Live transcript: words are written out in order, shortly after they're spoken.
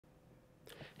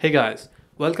Hey guys,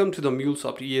 welcome to the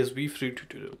Mulesoft ESB free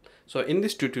tutorial. So in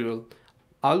this tutorial,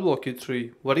 I'll walk you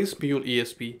through what is Mule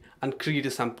ESB and create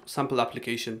a sample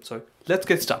application. So let's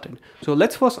get started. So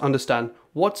let's first understand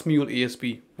what's Mule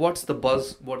ESB, what's the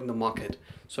buzzword in the market.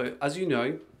 So as you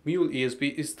know, Mule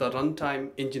ESB is the runtime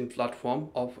engine platform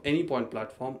of any point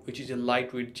platform, which is a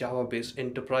lightweight Java-based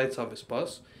enterprise service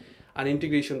bus, an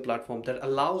integration platform that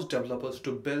allows developers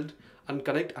to build and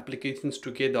connect applications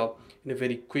together in a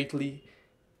very quickly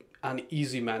and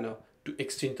easy manner to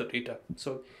exchange the data.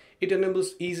 So it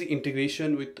enables easy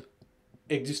integration with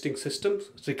existing systems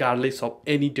regardless of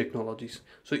any technologies.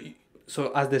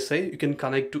 So as they say, you can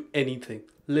connect to anything.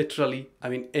 Literally, I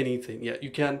mean anything. Yeah,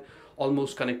 you can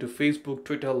almost connect to Facebook,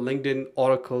 Twitter, LinkedIn,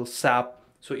 Oracle, SAP.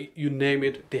 So you name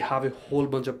it, they have a whole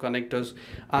bunch of connectors.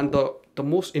 And the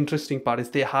most interesting part is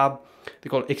they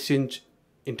call Exchange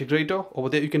integrator. Over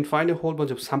there you can find a whole bunch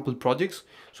of sample projects,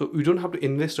 so you don't have to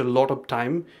invest a lot of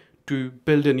time to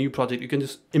build a new project. You can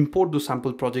just import those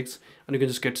sample projects and you can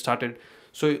just get started.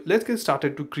 So let's get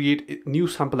started to create a new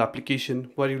sample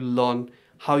application where you learn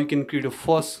how you can create a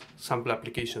first sample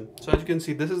application. So as you can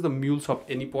see, this is the Mulesoft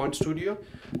Anypoint Studio.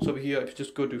 So over here, if you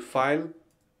just go to File,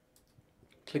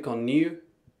 click on New,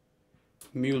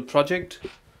 Mule Project.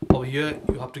 Over here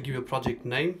you have to give a project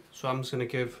name, so I'm just going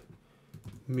to give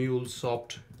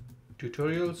Mulesoft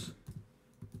tutorial.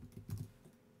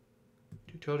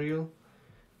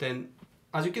 Then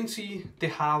as you can see, they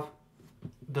have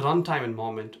the runtime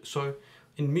environment. So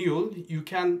in Mule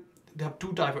they have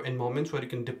two types of environments where you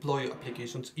can deploy your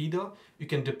applications. Either you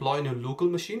can deploy in a local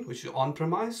machine, which is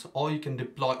on-premise, or you can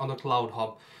deploy on a cloud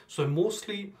hub. So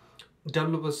mostly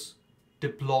developers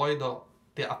deploy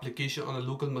their application on a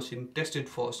local machine, test it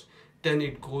first, then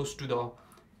it goes to the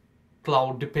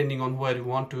cloud depending on where you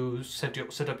want to set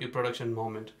up your production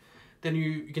environment. Then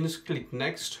you can just click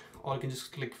next, or you can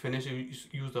just click finish. You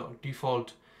use the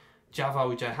default Java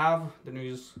which I have, then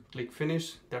you just click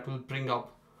finish. That will bring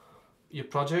up your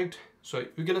project. So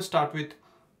we're gonna start with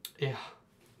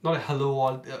not a hello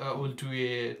world, we'll do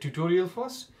a tutorial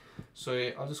first. So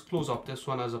I'll just close up this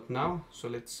one as of now. So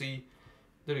let's see,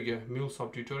 there we go,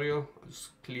 Mulesoft tutorial. I'll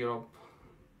just clear up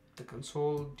the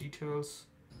console details.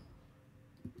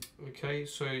 Okay,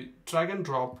 so drag and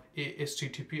drop a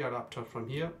Sctp adapter from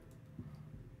here.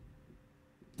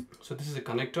 So this is a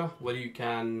connector where you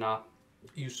can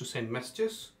use to send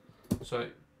messages. So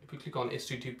if you click on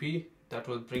Sctp, that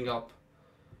will bring up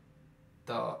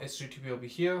the Sctp over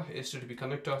here, Sctp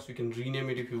connector. So you can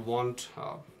rename it if you want.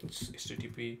 It's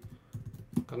Sctp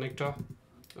connector.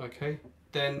 Okay,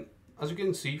 then as you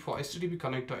can see, for Sctp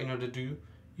connector, in order to do,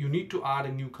 you need to add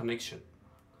a new connection.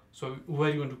 So where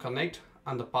you want to connect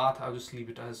and the path, I'll just leave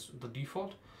it as the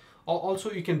default. Or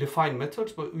also you can define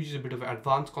methods, but which is a bit of an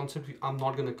advanced concept I'm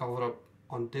not going to cover up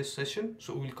on this session,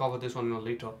 so we'll cover this one in a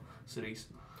later series.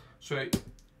 So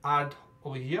add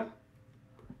over here,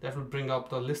 that will bring up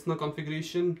the listener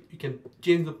configuration. You can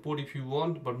change the port if you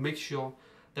want, but make sure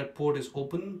that port is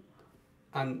open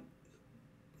and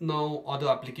no other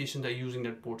applications are using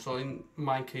that port. So in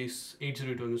my case,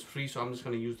 8081 is free, so I'm just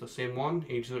going to use the same one,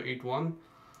 8081.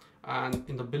 And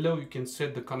in the below you can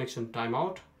set the connection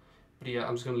timeout, but yeah,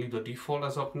 I'm just going to leave the default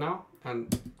as of now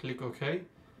and click OK.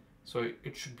 So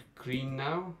it should be green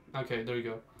now. Okay, there you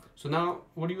go. So now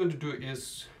what you want to do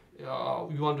is you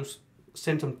want to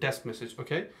send some test message.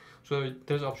 Okay, so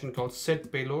there's an option called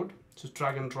set payload. So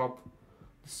drag and drop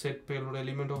the set payload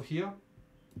element over here.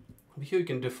 Over here you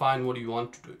can define what you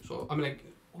want to do. So I mean, like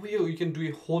over here you can do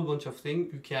a whole bunch of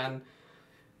things. You can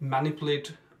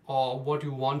manipulate what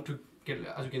you want to get.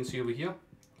 As you can see over here,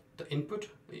 the input,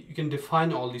 you can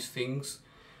define all these things.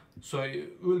 So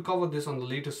we'll cover this on the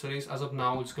later series. As of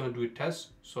now, it's going to do a test.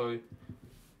 So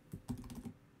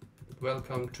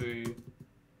welcome to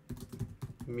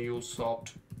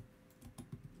Mulesoft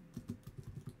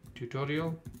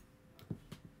tutorial.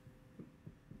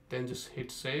 Then just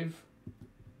hit save.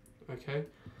 Okay,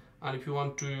 and if you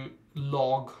want to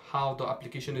log how the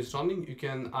application is running, you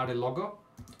can add a logger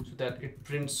so that it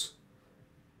prints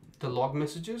the log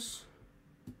messages.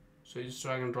 So you just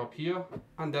drag and drop here,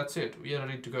 and that's it. We are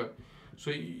ready to go. So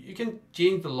you can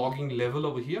change the logging level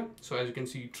over here. So as you can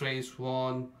see, trace,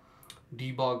 one,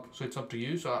 debug. So it's up to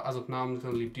you. So as of now, I'm just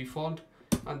going to leave default,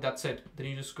 and that's it. Then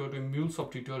you just go to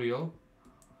Mulesoft tutorial,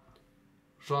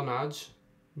 run as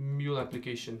Mule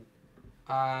application,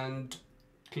 and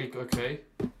click OK,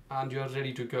 and you are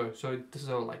ready to go. So this is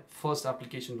our first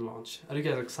application to launch. Are you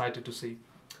guys excited to see?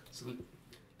 So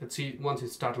let's see. Once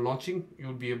it starts launching,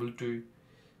 you'll be able to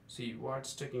see why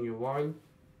it's taking a while.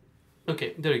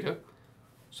 Okay, there you go.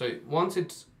 So once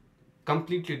it's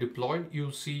completely deployed,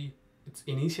 you'll see it's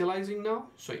initializing now,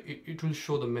 so it will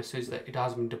show the message that it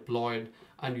has been deployed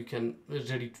and you can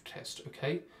ready to test.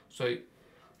 Okay, so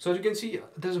as you can see,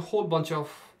 there's a whole bunch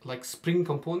of like Spring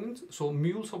components. So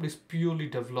Mulesoft is purely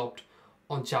developed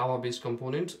on Java based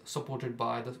components supported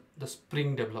by the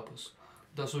Spring developers.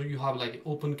 So you have like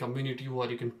open community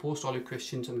where you can post all your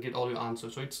questions and get all your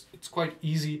answers. So it's quite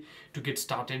easy to get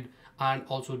started and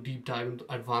also deep dive into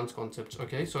advanced concepts.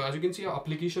 Okay, so as you can see, our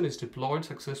application is deployed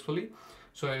successfully.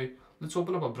 So let's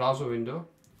open up a browser window,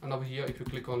 and over here if you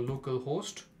click on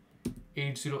localhost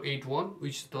 8081,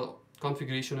 which is the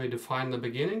configuration we defined in the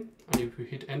beginning, and if you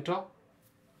hit enter,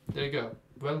 there you go,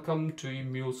 welcome to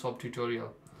Mulesoft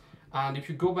tutorial. And if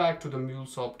you go back to the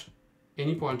Mulesoft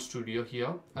Anypoint Studio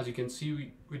here, as you can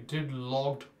see, we did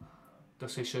logged the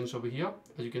sessions over here.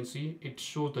 As you can see, it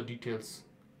shows the details.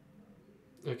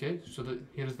 Okay, so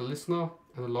here is the listener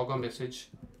and the logger message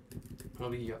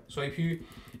over here. So if you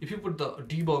put the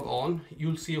debug on,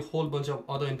 you'll see a whole bunch of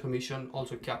other information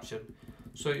also captured.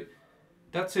 So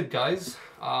that's it, guys.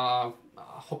 I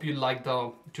hope you liked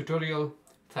the tutorial.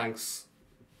 Thanks.